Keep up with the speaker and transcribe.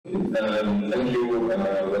Thank you, Walad.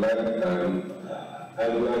 I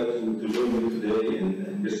would like to join you today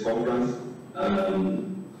in this conference.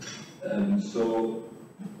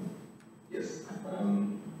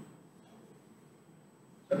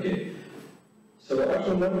 Okay. So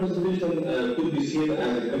actually, my presentation could be seen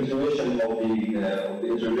as a continuation of the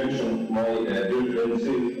intervention of my dear friend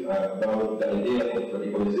Sif about the idea of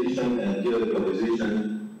radicalization and de-radicalization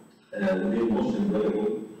within Muslim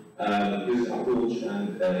Brotherhood. His approach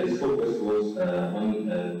and his focus was on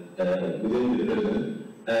within the prison,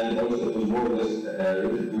 and also it was more or less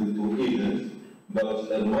related to agents.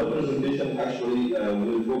 But my presentation actually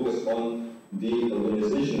will focus on the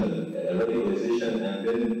organizational radicalization and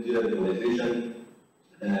then de-radicalization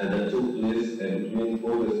that took place between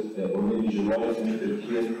August or maybe July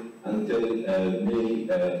 2013 until May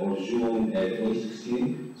or June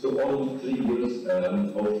 2016. So almost 3 years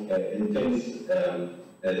of intense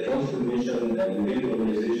transformation within the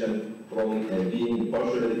organization, from being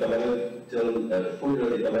partially radicalized till fully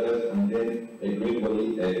radicalized and then gradually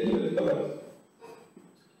de-radicalized.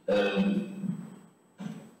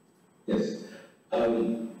 Yes. I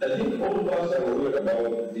think all of us are aware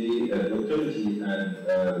about the brutality and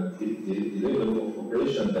the level of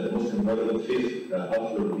operation that Muslim Brotherhood faced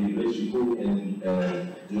after the military coup in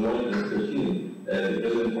July 2013.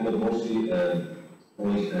 President Muhammad Morsi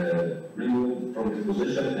was removed from his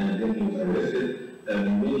position and then he was arrested.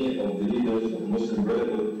 Many of the leaders of Muslim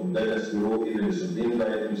Brotherhood from Dynasty Row, even the Supreme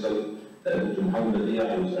Guide himself, Dr. Muhammad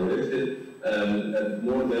Badie, was arrested.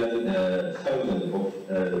 More than 1,000 of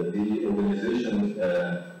the organization's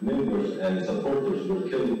members and supporters were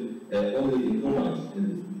killed only in 2 months,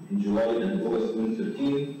 in July and August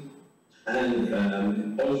 2013. And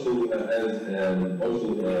also,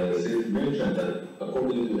 as Seth mentioned, that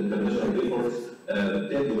according to international reports,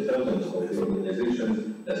 tens of thousands of the organization's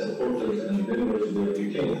supporters and members were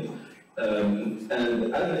detained.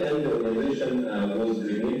 And at the end, the organization was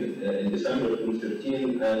designated in December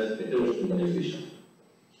 2013 as a terrorist organization.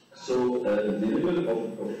 So the level of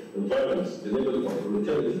violence, the level of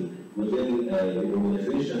brutality within the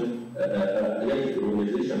organization, against the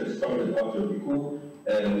organization started after the coup,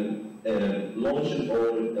 launched or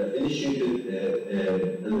initiated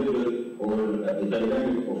a level or a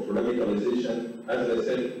dynamic of radicalization, as I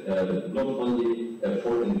said, not only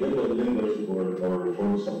for individual members or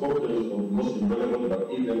for supporters of Muslim Brotherhood, but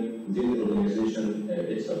even within the organization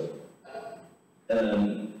itself.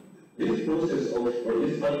 This process of, or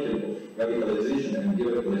this cycle of radicalization and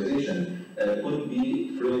de-radicalization could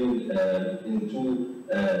be framed into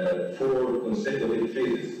 4 consecutive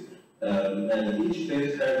phases. And each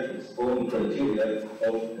phase has its own criteria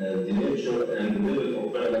of the nature and the level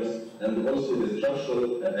of violence, and also the structural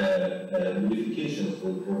modifications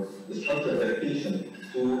or the structural adaptation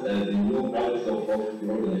to the new outlook of the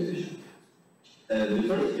organization. The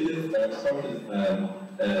first phase started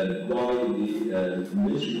by the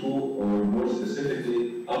military coup, or more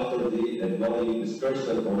specifically after the bloody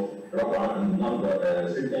dispersal of Raba'a and Namba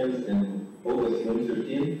sit-ins in August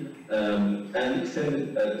 2013, and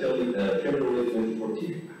extended till February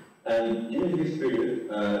 2014. And during this period,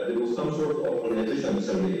 there was some sort of organizational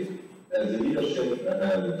survey. The leadership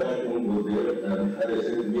backbone was there, and as I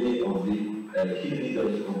said, many of the key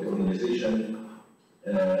leaders of the organization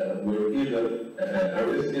were either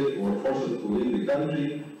arrested or forced to leave the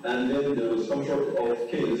country, and then there was some sort of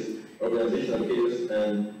case, organizational case,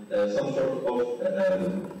 and some sort of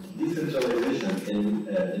decentralization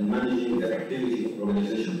in managing the activity of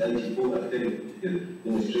organizations, anti-coup activity,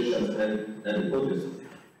 demonstrations, and protests.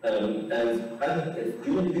 And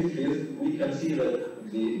during this phase, we can see that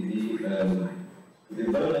the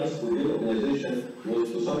violence within the organization was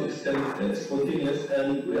to some extent spontaneous and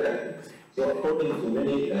reactive. So according to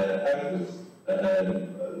many activists,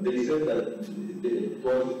 they said that it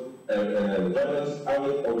was violence out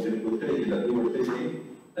of the brutality that we were facing.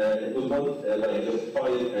 It was not like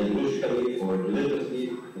justified ideologically or religiously.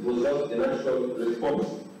 It was just a natural response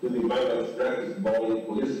to the violence practiced by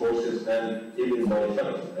police forces and even by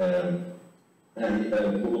thugs, and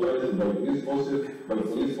mobilized by police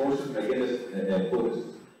forces against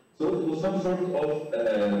protests. So it was some sort of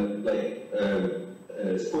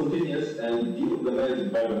spontaneous and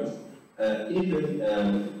de-organized violence. Even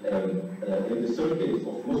in the circles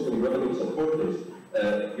of Muslim Brotherhood supporters,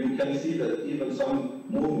 you can see that even some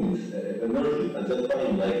movements emerged at that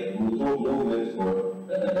time, like Muto movement or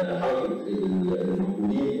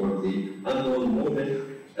or the unknown movement.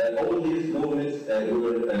 All these movements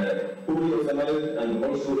were fully organized, and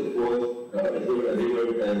also they were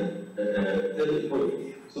ill-equipped.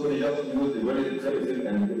 So they just used the very primitive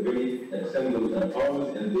and very simple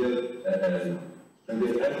arms and their and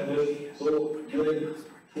their activists. So during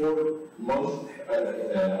 4 months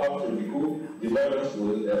after the coup, the violence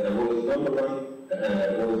was number one,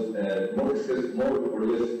 was more or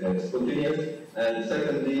less spontaneous, and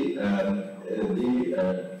secondly, the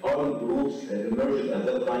armed groups emerged at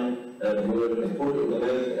that time were fully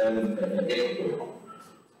organized and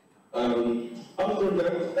after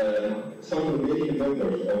that, some remaining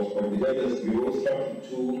members of the guidance bureau started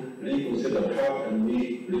to reconsider how can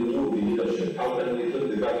we renew the leadership, how can we fill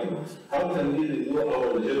the vacuum, how can we renew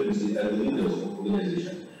our legitimacy as leaders of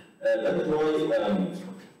organization. That's why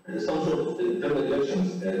some sort of internal elections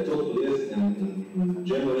took place in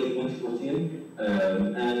January 2014,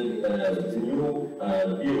 and the new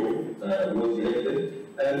bureau was elected,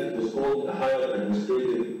 and it was called a Higher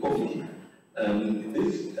Administrative Committee.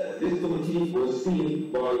 This committee was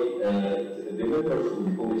seen by the members of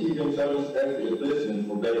the committee themselves as a replacement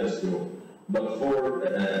for guidance bureau. But for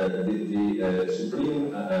the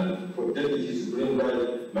Supreme, for Deputy Supreme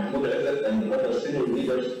Guide Muhammad Badie and other senior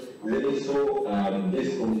leaders, they saw this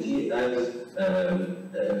committee as a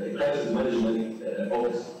crisis management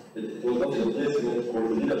office. It was not a replacement for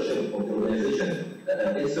the leadership of the organization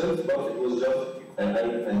itself, but it was just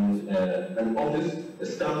an office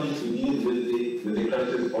established to deal with the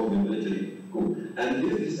crisis of the military coup. And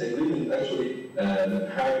this disagreement actually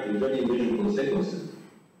had a very major consequences.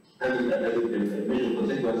 And as a major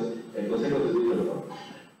consequences later on.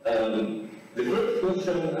 The first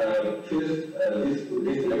question faced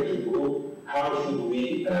this election coup: how should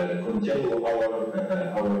we continue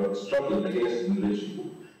our struggle against the military coup?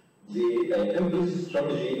 The implicit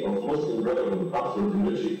strategy of Muslim Brotherhood after the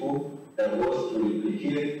military coup was to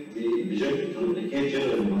replicate the objective to replicate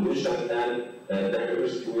general revolution and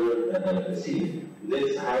terrorists were seen.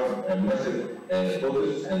 Let's have a massive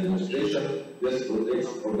protests and demonstration. Let's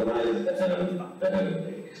organize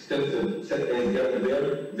extensive sit-ins here and there.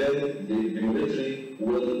 Then the military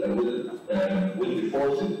will be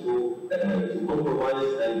forced to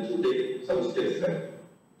compromise and to take some steps back.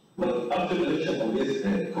 But after the election of this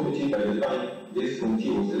committee, by the time this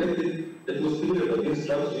committee was elected, it was clear that this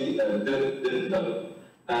strategy didn't develop.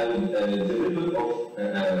 And the level of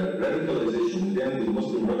radicalization within the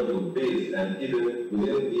Muslim Brotherhood base and even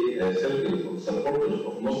within the circles of supporters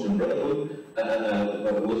of Muslim Brotherhood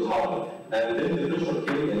was hard. And then the pressure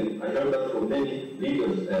came in. I heard that from many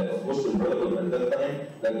leaders of Muslim Brotherhood at that time,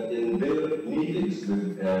 that in their meetings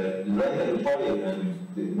with rank and file and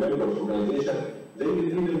the members of the organization, they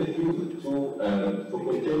even refused to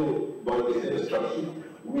continue by the same strategy.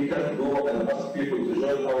 We can't go and ask people to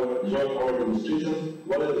join our demonstrations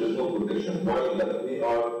while there is no protection, while that we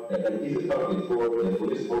are an easy target for the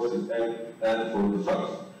police forces and for the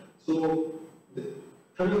thugs. So,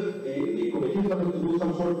 first, the committee started to do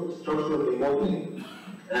some sort of structural remodeling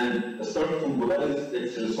and start to mobilize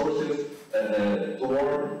its resources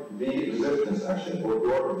toward the resistance action or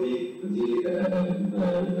toward the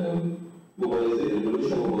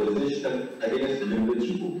mobilization against the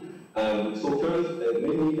military coup. So first,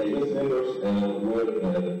 many youth members were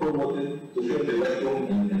promoted to fill the vacuum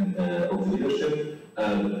of leadership.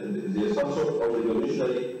 There's some sort of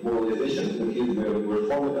revolutionary mobilization committees were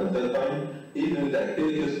formed at that time. Even the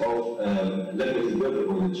activities of Language Development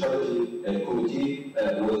or the Charity Committee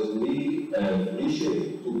was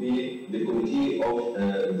reshaped to be the committee of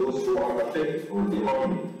those who are affected or the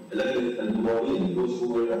army, elected and Mawin, those who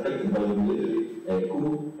were affected by the military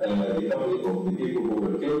coup, the family of the people who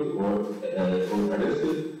were killed or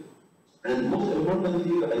arrested. And most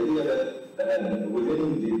importantly, the idea that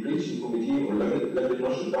within the preaching committee or Language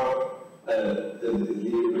National the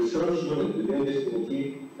research unit within this committee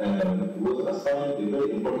was assigned a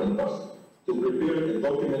very important task to prepare a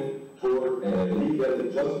document for legal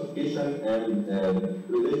justification and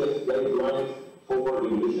religious guidelines for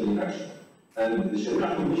revolutionary action. And the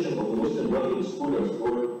Sharia Commission of the Muslim Brotherhood Scholars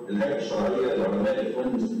for the Hayat Sharia, the Ulama Affan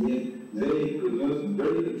Muslimin, they produced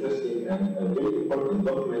very interesting and very important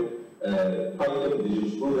document titled The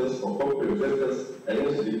Jurisprudence of Popular Resistance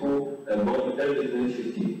Against the Coup by early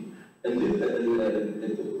 2015. And this it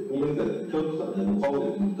means that it took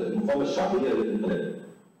المقاومة الشعبية للانقلاب.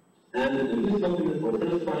 And in this document, for the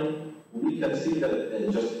first time, we can see that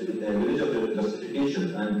religious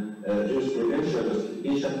justification and jurisprudential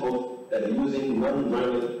justification of using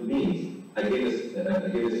non-violent means against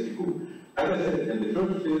the coup. As I said, in the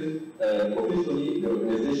first phase, officially the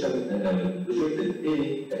organization rejected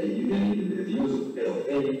the use of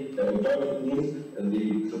any violent means.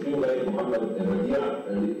 The Supreme Guide Muhammad Badie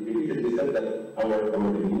repeatedly said that our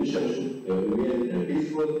revolution should remain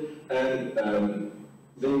peaceful, and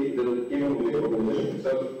even within the organization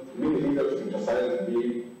itself, many leaders emphasized the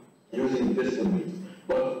using peaceful means.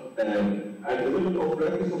 But at the level of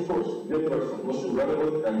practice, of course, members of Muslim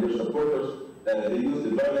Brotherhood and their supporters, they use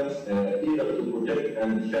the violence either to protect and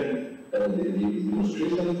defend the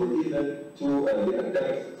demonstration, or even to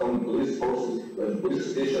attack some police forces, police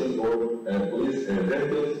stations, or police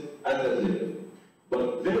vehicles at that level.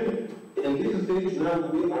 But then, in this stage now,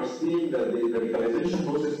 we are seeing that the radicalization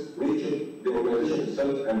process reaches the organization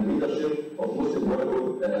itself and leadership of Muslim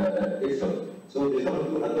Brotherhood itself. So they have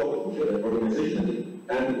to adopt organizationally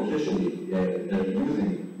and officially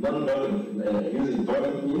using non-violent, using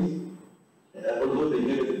violent means, although they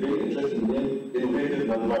give it a very interesting name, innovative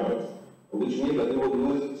non-violence, which means that they will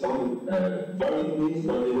use some violent means,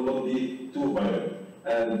 but they will not be too violent.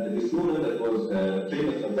 And the slogan that was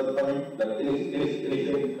famous at that time, that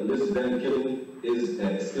anything less than killing is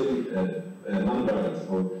still non-violence,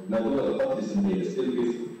 or Nadula al-Qatl is still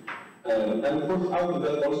peaceful. And of course, out of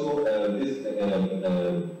that also, this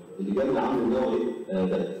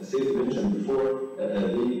that Saif mentioned before,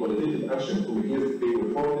 the qualitative action committees, they were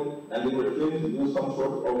formed, and they were trained to do some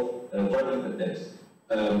sort of violent attacks.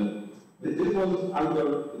 This was under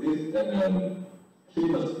this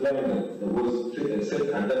famous plan that was set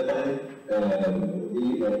at that time.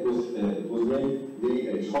 It was named the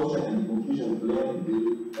Exhaustion and Confusion Plan, the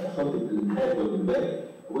Khalid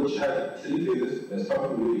which had 3 phases,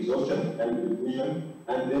 starting with exhaustion and confusion,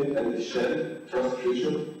 and then al-ishal,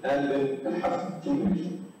 frustration, and then al-hasm,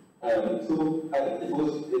 humiliation. So it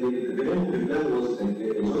was the name of the plan was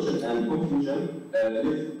exhaustion and confusion.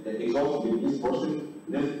 Let's exhaust the police forces.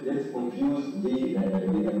 Let's confuse the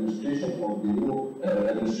administration of the new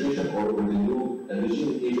administration or the new regime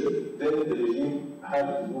in Egypt. Then the regime had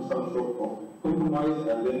to do some sort of compromise,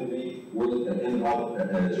 and then we will end up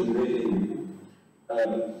generating.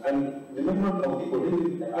 And the members of the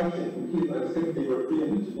collective action committee, I think they were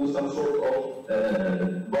trained to do some sort of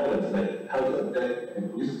violence, like how to attack a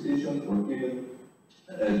police station, or even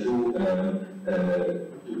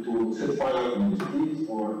to set fire on the streets,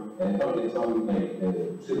 or target some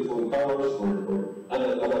cell phone towers, or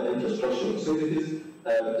other infrastructure facilities,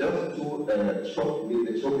 just to shock the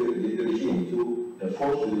regime, to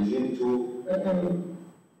force the regime to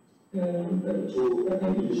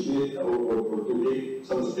initiate or to take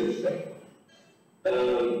some steps back.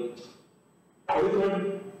 However,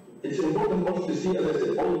 it's important also to see, as I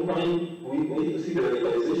said, all the time, we need to see the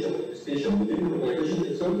radicalization station within the organization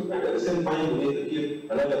itself, and at the same time, we need to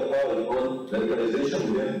keep another eye on radicalization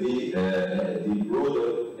within the broader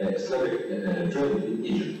Islamic trend in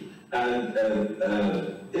Egypt. And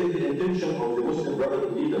if the intention of the Muslim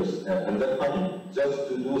Brotherhood leaders at that time just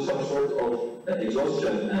to do some sort of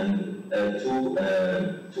exhaustion and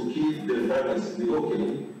to keep the violence below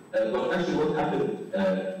killing, but actually what happened,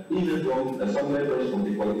 even from some members of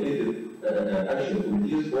the qualitative action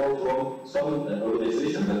committees, or from some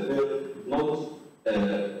organizations that were not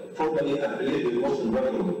formally affiliated with Muslim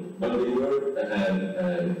Brotherhood, but they were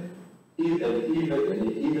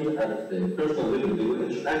even at the personal level, they were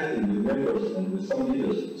interacting with members and with some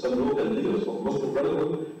leaders, some local leaders of Muslim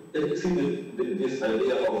Brotherhood. It exceeded this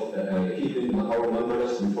idea of keeping our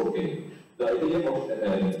members before killing. The idea of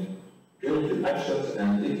preventive actions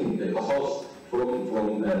and taking the qasas from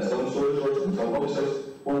some soldiers and some officers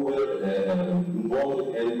who were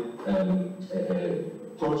involved in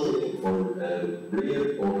torturing or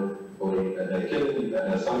rape or killing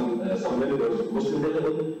some members of Muslim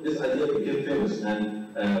Brotherhood. This idea became famous, and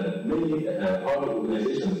many armed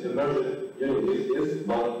organizations emerged during these years.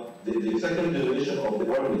 But the second generation of the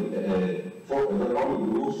army, for the army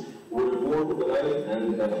groups, were more organized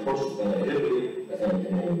and, of course, heavily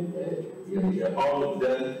armed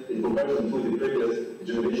than in comparison to the previous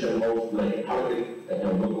generation of like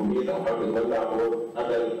Harakat Mohammad or Harakat Walla or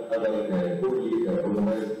other poorly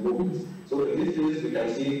organized movements. So in this case, we can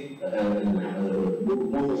see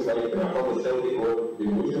movements like Raba'a Square or the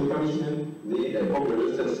Revolution Punishment, the Popular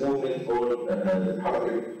Resistance Movement, or the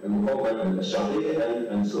Harakat Muhammad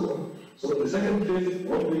Badie, and so on. So in the second phase,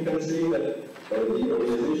 what we can see that the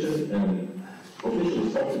organization officially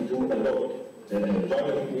started to adopt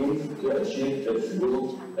violent means to achieve its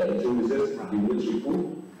goals, to resist the military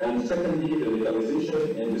coup. And secondly, the radicalization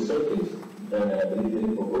in the circles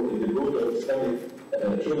in the broader Islamic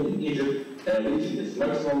trend in Egypt reached its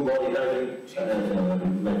maximum by having,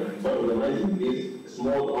 by organizing these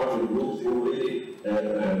small armed groups who really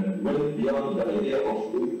went beyond the idea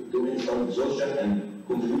of doing some exhaustion and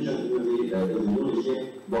contribution to the new regime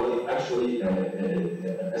by actually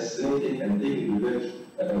assassinating and taking revenge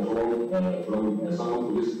from some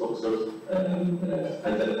police officers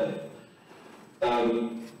at that time.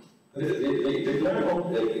 The plan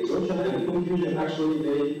of exhaustion and confusion, actually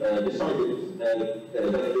they decided that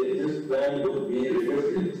this plan would be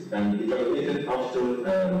revisited and evaluated after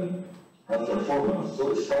 4 months.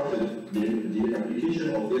 So it started, the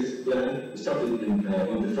application of this plan started on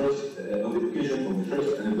the occasion of the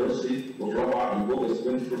first anniversary of Raba'a in August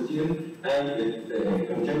 2014, and it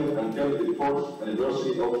continued until the 4th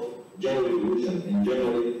anniversary of January Revolution in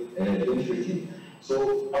January 2015. So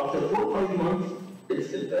after 4 or 5 months,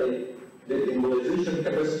 the mobilization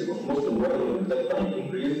capacity of Muslim Brotherhood at that time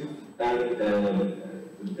increased, and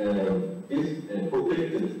these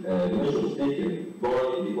protective measures taken by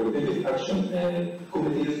the coordinated action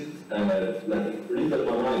committees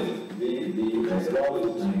regalvanized the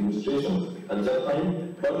rallies and demonstrations at that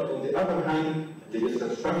time. But on the other hand, the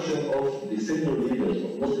dissatisfaction of the senior leaders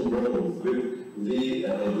of Muslim Brotherhood with the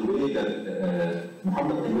way that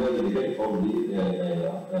Muhammad Badie, the head of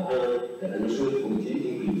the higher administrative committee,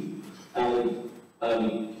 increased. And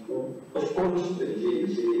of course,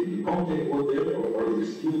 the conflict was there, or the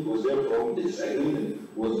dispute was there, from the disagreement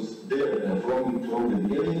was there from the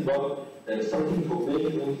beginning, but starting from May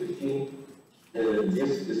 2015,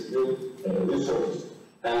 this dispute resurfaced.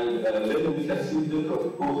 And then we can see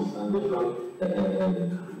different causes and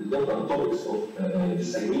different topics of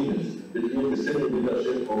disagreements between the senior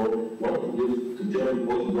leadership, or what we use to term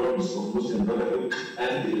bodyguards of Muslim Brotherhood,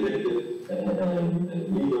 and the elected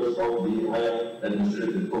leaders of the higher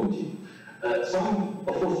administrative committee. Some,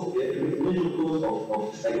 of course, the major cause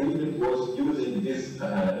of disagreement was using these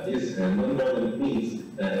non-violent means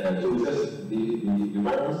to resist the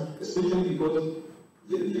violence, especially because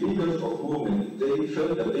the leaders of movement, they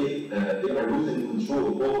felt that they are losing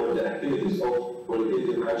control over the activities of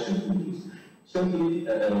coordinated action committees. Simply,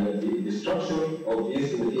 the structure of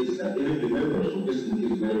these committees, even the members of these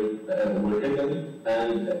committees were hidden,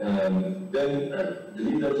 and then the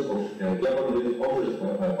leaders of government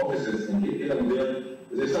offices and hidden there,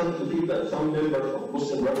 they started to feel that some members of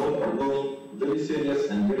Muslim Brotherhood are doing very serious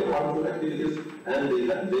and very harmful activities, and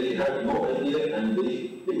they had no idea, and they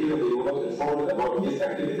were not informed about these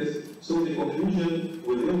activities. So the confusion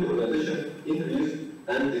within the organization increased,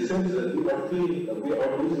 and the sense that we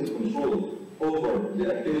are losing control over the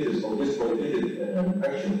activities of these coordinated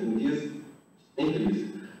action committees increased.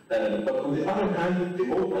 But on the other hand, the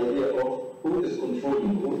whole idea of who is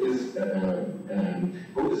controlling, who is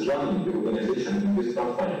running the organization in this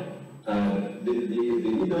tough time. The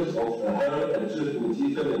leaders of higher administrative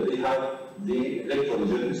committee felt that they have the electoral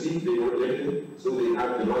legitimacy, they were elected, so they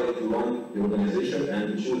have the right to run the organization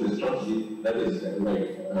and ensure the strategy that is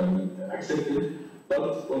accepted.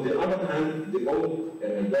 But on the other hand, the old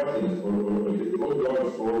guardians or the old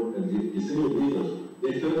guards or the senior leaders,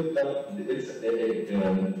 they felt that it's a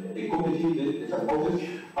committee, it's an office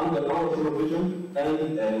under our supervision, and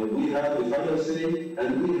we have the final say,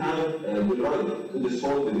 and we have the right to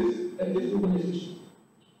dissolve this organization.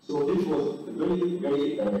 So this was a very,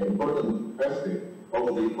 very important aspect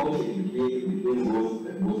of the conflict between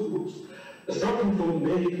both groups. Starting from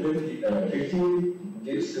May 2015,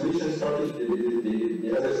 the escalation started,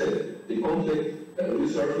 as I said, the conflict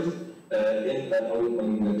resurfaced on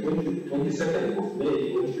the 22nd of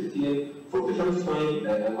May 2015. For the first time,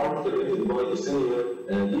 an article written by the senior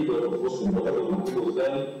leader of Muslim Brotherhood, who was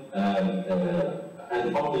then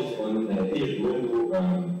and published on Egypt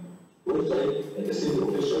Window website, a senior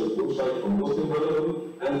official website from Muslim Brotherhood,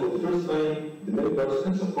 and for the first time, the members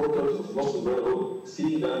and supporters of Muslim Brotherhood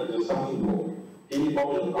see that there's something wrong. He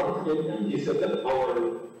published an article and he said that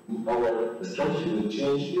our strategy will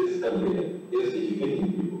change is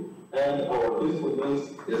educating people, and our peaceful means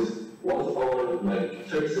is one of our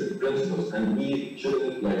fixed principles, and we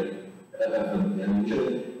shouldn't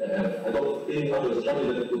adopt any other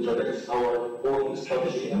strategy that contradicts our own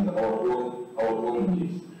strategy and our own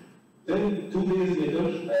beliefs. Then 2 days later,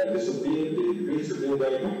 the Supreme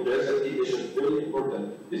Guide Muhammad Badie issued very important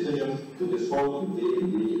decisions to dissolve the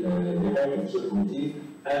higher administrative committee,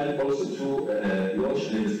 and also to launch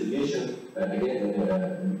an investigation again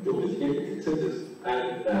to investigate excesses,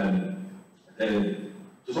 and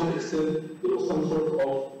to some extent there was some sort of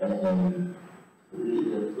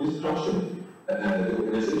restructuring the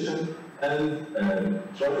organization, and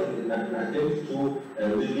trying an attempt to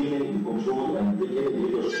regain the control and regain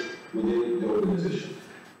leadership within the organization.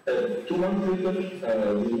 2 months later,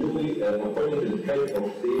 the newly appointed head of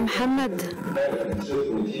the Mohammad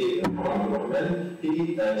committee, Mohammad,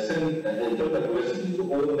 he sent an internal message to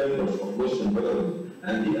all members of Muslim Brotherhood,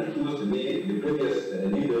 and he accused the previous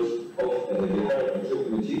leaders of the higher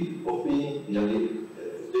committee of being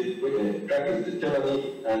they practiced tyranny,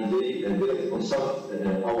 and they didn't consult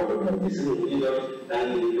our senior leader, and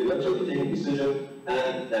they eventually taking decision,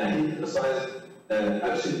 and he criticized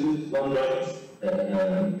absolute non-violence,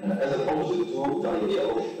 as opposed to the idea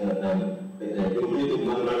of innovative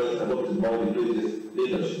non-violence adopted by the previous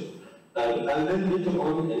leadership. And then later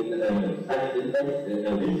on in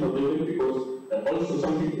regional living, because also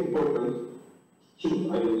something important,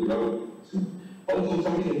 also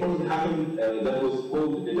something important happened that was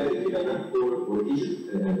called the Mediterranean or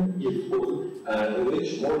Egypt War, in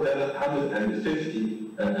which more than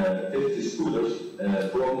 150 scholars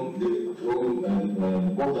from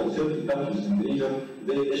more than 30 countries in the region,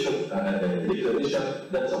 they issued a declaration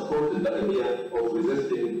that supported the idea of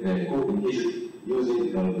resisting coup in Egypt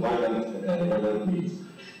using violent means.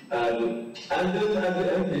 And then at the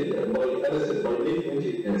end, by late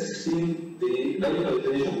 2016, the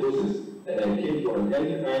radicalization process came to an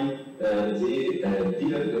end, and the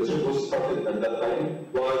de-radicalization was started at that time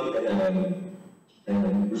by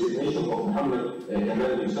resignation of Muhammad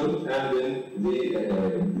himself, and then the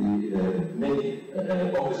many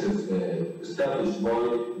offices established by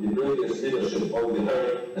the previous leadership of the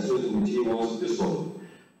Higher Associate Committee was dissolved.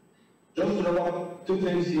 Just to wrap up, two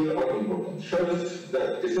things here are important. First,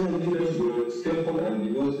 that the senior leaders were skillful and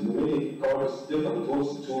used many cards, different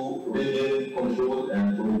tools to regain control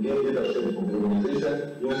and to regain leadership of the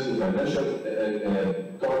organization, using financial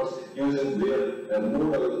cards, using their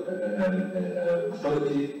moral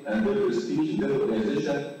authority and their prestige in the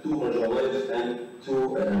organization to marginalize and to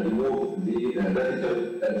remove the radical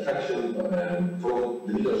faction from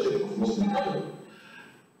the leadership of Muslim Brotherhood.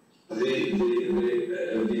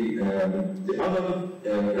 The other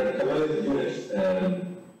radicalized units,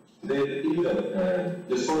 they either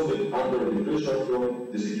dissolved under the pressure from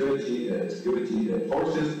the security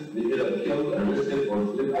forces, they either killed, arrested, or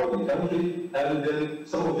fled out of the country, and then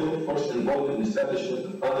some of them, of course, involved in the establishment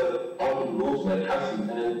of other armed groups like Affan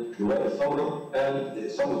and Raba'a Square,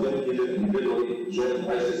 and some of them even individually joined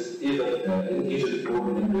ISIS, either in Egypt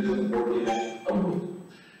or in prison or even abroad.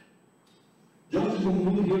 Just to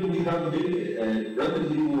conclude here, we have very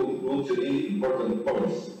rapidly moved to three important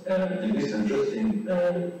points in this interesting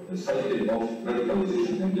cycle of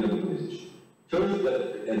radicalization and de-radicalization. First,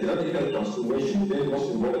 that the radical transformation within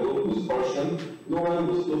Muslim Brotherhood was partial. No one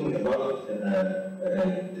was talking about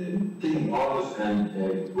taking arms and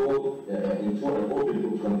go into an open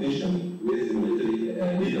confrontation with the military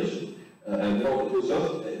leadership. No, it was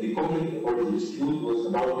just the conflict or the dispute was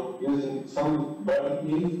about using some violent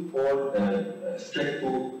means or strict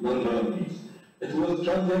to non-violent means. It was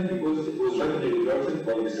transient because it was rapidly reversed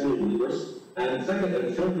by the senior leaders, and second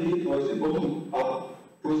and thirdly, it was a bottom-up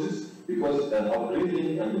process because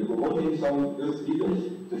upgrading and promoting some youth leaders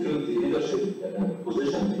to fill the leadership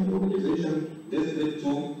positions in the organization, this led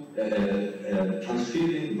to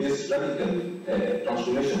transferring this radical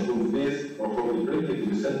transformation from the base or from the periphery to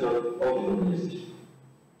the center of the organization.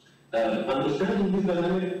 Understanding this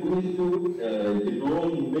dynamic, we need to deploy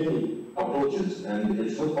many approaches, and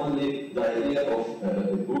it's not only the idea of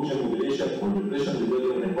Gaussian modulation or repression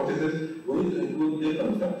rebellion hypothesis, we need to include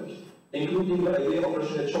different factors, including the idea of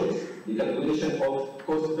rational choice, the calculation of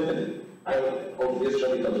cost-benefit of this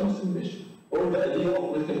radical transformation, or the idea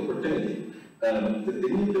of political opportunity. The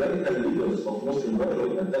radical leaders of Muslim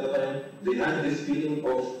Brotherhood at that time, they had this feeling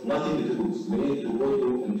of nothing to lose. We need to go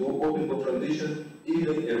into open confrontation,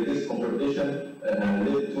 even if this confrontation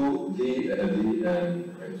led to the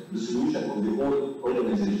solution of the whole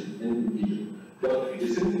organization in Egypt. But the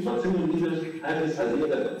senior leaders had this idea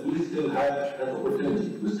that we still have an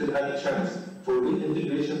opportunity, we still have a chance for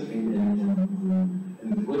reintegration in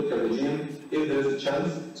the political regime if there is a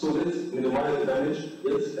chance. So let's minimize the damage,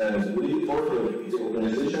 let's reform the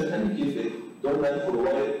organization and keep it dormant for a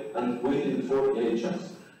while and waiting for any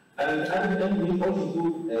chance. And at the end, we also do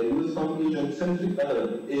use some Asian-centric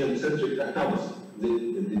accounts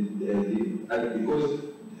because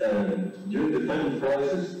during the time of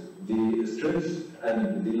crisis, the strength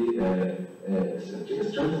and the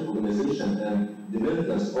strength of organization and the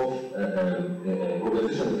maintenance of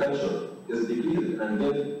organizational culture is depleted, and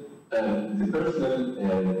then the personal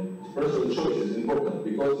choice is important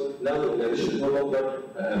because now the organization no longer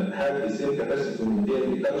have the same capacity to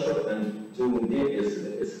maintain the culture and to maintain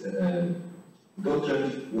its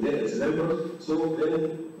doctrine within its members. So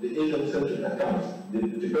then the Asian-centric accounts, the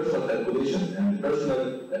personal calculations and the personal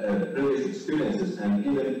previous experiences and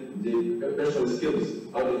even the personal skills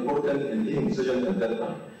are important in taking decisions at that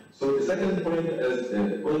time. So the second point is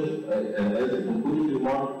as a concluding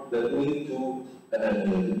remark that we need to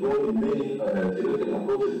go in many theoretical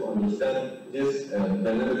approaches to understand this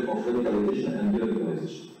dynamic of radicalization and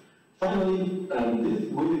de-radicalization. Finally, this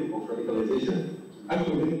wave of radicalization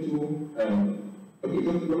actually led to okay,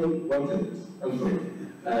 just one sentence. I'm sorry.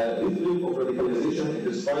 This wave of radicalization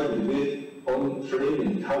intensified the debate on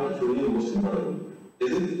framing, how to frame Muslim Brotherhood.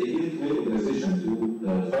 Is it a gateway organization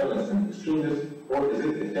to violence and extremism, or is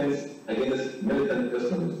it a defense against militant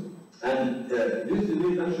Islamism? And this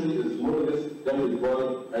debate actually is more or less dominated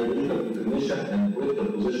by ideological inclination and political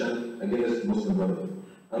position against Muslim Brotherhood.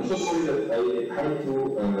 I'm so sorry that I had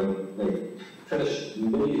to finish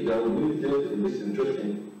many details in this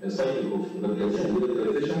interesting cycle of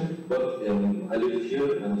radicalization, but I leave it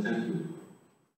here and thank you.